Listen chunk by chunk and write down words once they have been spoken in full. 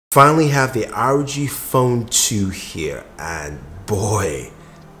Finally have the ROG Phone 2 here, and boy,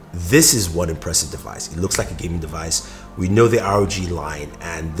 this is one impressive device. It looks like a gaming device. We know the ROG line,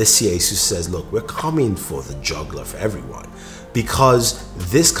 and this year Asus says, look, we're coming for the juggler for everyone, because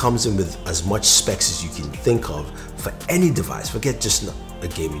this comes in with as much specs as you can think of for any device. Forget just a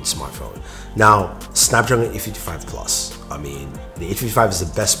gaming smartphone. Now, Snapdragon 855 Plus. I mean, the 855 is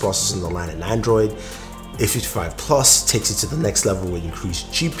the best processor in the line in Android. 855 Plus takes it to the next level with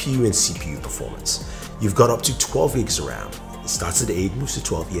increased GPU and CPU performance. You've got up to 12 gigs of RAM. It starts at 8, moves to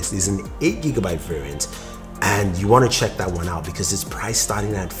 12. Yes, there's an 8GB variant, and you want to check that one out because it's priced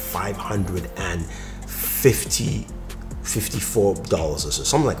starting at $554 or so,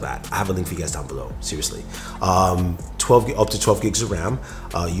 something like that. I have a link for you guys down below, seriously. Up to 12 gigs of RAM.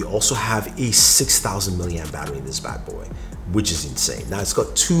 You also have a 6,000 milliamp battery in this bad boy, which is insane. Now it's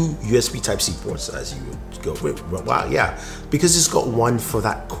got two USB Type-C ports, as you would go with. Wow, yeah, because it's got one for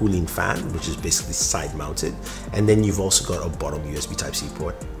that cooling fan, which is basically side mounted, and then you've also got a bottom USB Type-C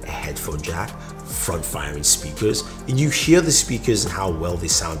port, a headphone jack, front firing speakers, and you hear the speakers and how well they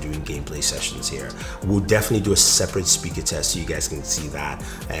sound during gameplay sessions here. We'll definitely do a separate speaker test so you guys can see that,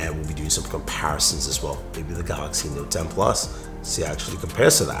 and we'll be doing some comparisons as well. Maybe the Galaxy Note 10 Plus, see how it actually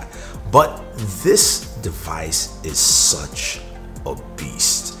compares to that. But this device is such a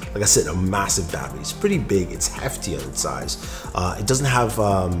beast. Like I said, a massive battery. It's pretty big, it's hefty on its size. It doesn't have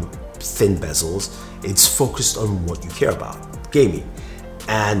thin bezels. It's focused on what you care about, gaming.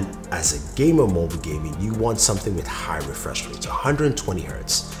 And as a gamer, mobile gaming, you want something with high refresh rates, 120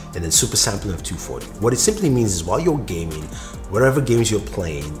 Hertz, and then super sampling of 240. What it simply means is while you're gaming, whatever games you're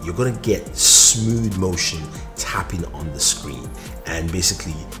playing, you're gonna get smooth motion tapping on the screen and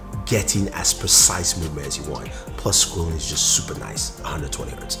basically getting as precise movement as you want. Plus scrolling is just super nice,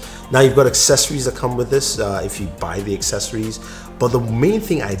 120 Hertz. Now you've got accessories that come with this if you buy the accessories, but the main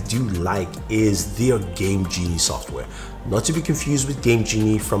thing I do like is their Game Genie software. Not to be confused with Game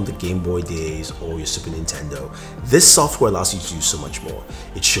Genie from the Game Boy days or your Super Nintendo. This software allows you to do so much more.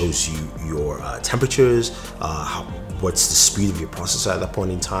 It shows you your temperatures, what's the speed of your processor at that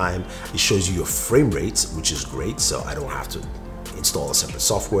point in time. It shows you your frame rates, which is great, so I don't have to install a separate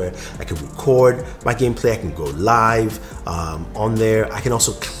software. I can record my gameplay, I can go live on there. I can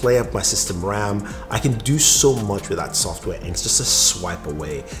also clear up my system RAM. I can do so much with that software, and it's just a swipe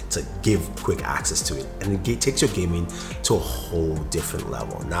away to give quick access to it, and it takes your gaming to a whole different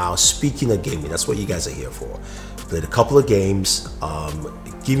level. Now, speaking of gaming, that's what you guys are here for. Played a couple of games,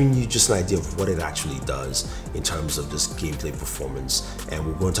 giving you just an idea of what it actually does in terms of just gameplay performance, and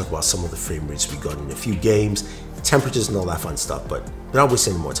we're going to talk about some of the frame rates we got in a few games, temperatures and all that fun stuff. But without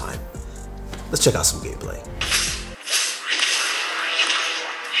wasting any more time, let's check out some gameplay.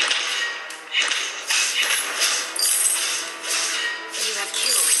 You have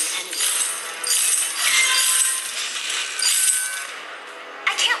killed an enemy.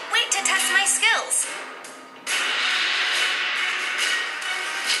 I can't wait to test my skills.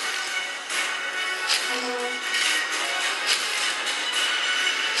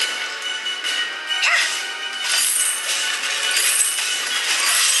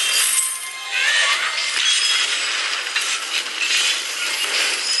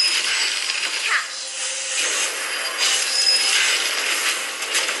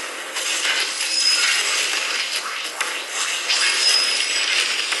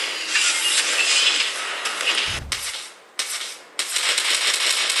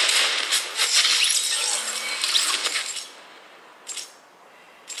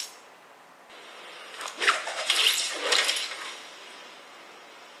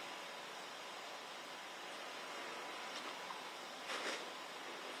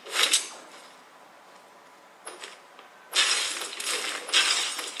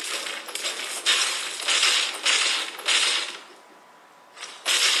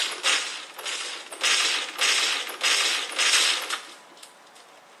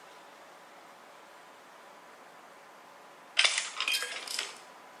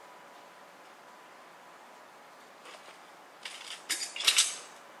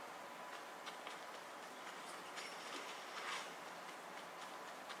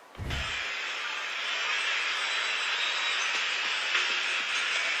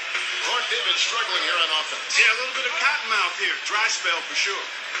 They've been struggling here on offense. Yeah, a little bit of cottonmouth here. Dry spell for sure.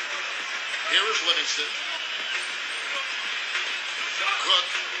 Here is Livingston. Cook.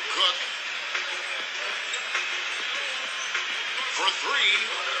 For three.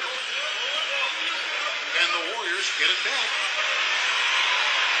 And the Warriors get it back.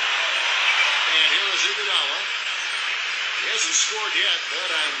 And here is Iguodala. He hasn't scored yet.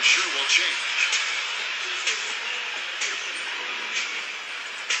 That I'm sure will change.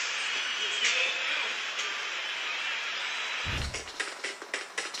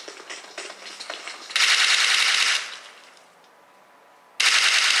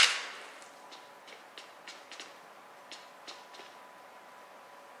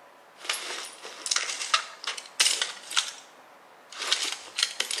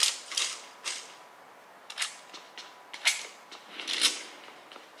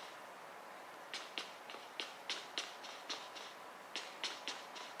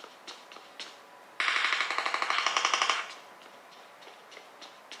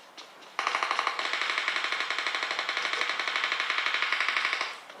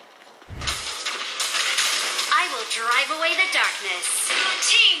 this. Your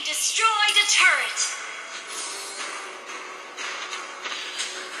team destroyed a turret.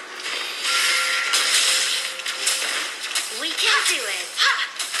 We can do it.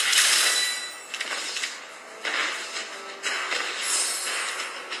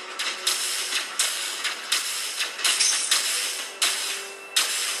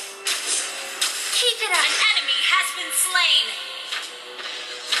 Keep it up. An enemy has been slain.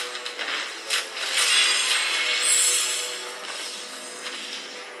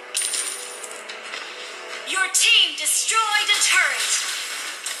 Your team destroyed a turret.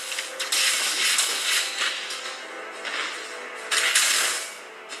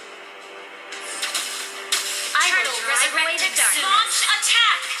 Turtle resurrected darkness. Launch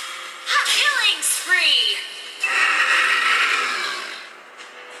attack. Killing spree.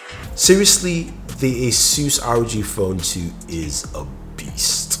 Seriously, the Asus ROG Phone 2 is a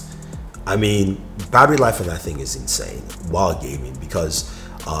beast. I mean, battery life on that thing is insane while gaming because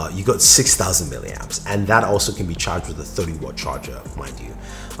you got 6,000 milliamps, and that also can be charged with a 30-watt charger, mind you.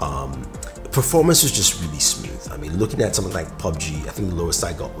 Performance was just really smooth. I mean, looking at something like PUBG, I think the lowest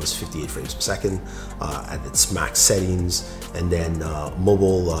I got was 58 frames per second at its max settings, and then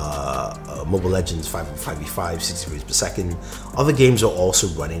Mobile Legends 5v5, 60 frames per second. Other games are also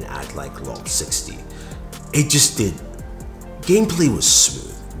running at like log 60. It just did. Gameplay was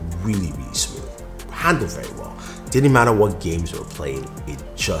smooth, really smooth, handled very well. Didn't matter what games we were playing, it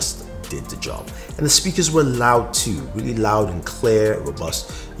just did the job. And the speakers were loud too, really loud and clear,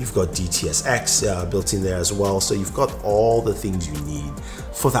 robust. You've got DTS:X built in there as well, so you've got all the things you need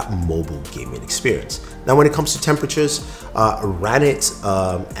for that mobile gaming experience. Now when it comes to temperatures, ran it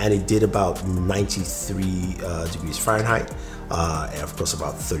and it did about 93 degrees Fahrenheit, and of course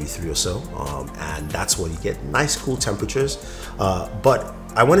about 33 or so, and that's what you get, nice cool temperatures. But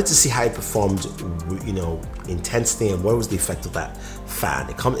I wanted to see how it performed, you know, intensely, and what was the effect of that fan.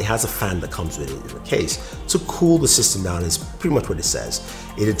 It has a fan that comes with it in the case to cool the system down. Is pretty much what it says.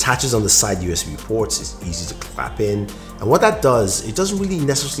 It attaches on the side USB ports. It's easy to clap in, and what that does, it doesn't really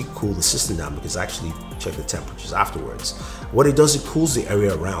necessarily cool the system down because actually check the temperatures afterwards. What it does, it cools the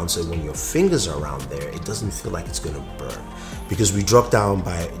area around, so when your fingers are around there, it doesn't feel like it's going to burn, because we dropped down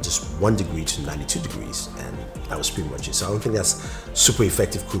by just 1 degree to 92 degrees, and that was pretty much it. So I don't think that's super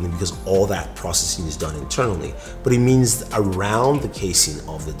effective cooling because all that processing is done internally, but it means around the casing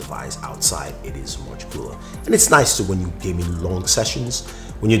of the device outside, it is much cooler. And it's nice to, when you're gaming long sessions,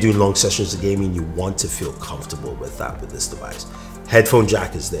 when you're doing long sessions of gaming, you want to feel comfortable with that with this device. Headphone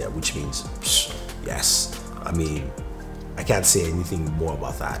jack is there, which means, yes, I mean, I can't say anything more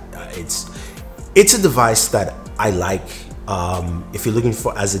about that. It's a device that I like. If you're looking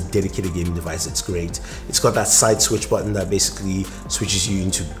for as a dedicated gaming device, it's great. It's got that side switch button that basically switches you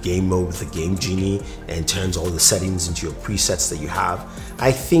into game mode with the Game Genie and turns all the settings into your presets that you have.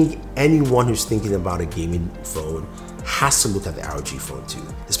 I think anyone who's thinking about a gaming phone has to look at the ROG Phone 2,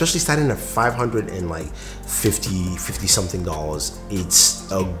 especially starting at $550 something.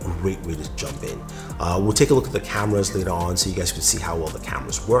 It's a great way to jump in. We'll take a look at the cameras later on so you guys can see how well the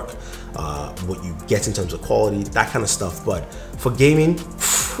cameras work, what you get in terms of quality, that kind of stuff. But for gaming,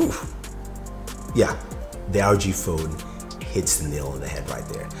 whew, yeah, the ROG Phone hits the nail on the head right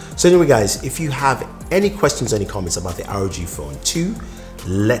there. So anyway guys, if you have any questions, any comments about the ROG Phone 2,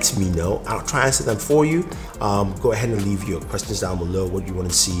 let me know. I'll try and answer them for you. Go ahead and leave your questions down below, what you want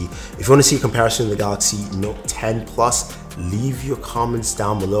to see. If you want to see a comparison of the Galaxy Note 10 Plus, leave your comments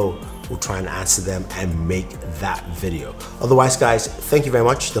down below. We'll try and answer them and make that video. Otherwise guys, thank you very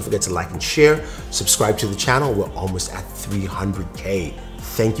much. Don't forget to like and share, subscribe to the channel. We're almost at 300K.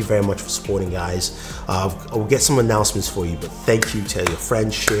 Thank you very much for supporting, guys. I'll get some announcements for you, but thank you. Tell your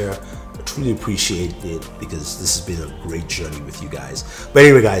friends, share. I truly appreciate it because this has been a great journey with you guys. But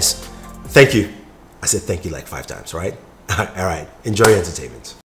anyway guys, thank you. I said thank you like 5 times, right? All right, enjoy your entertainment.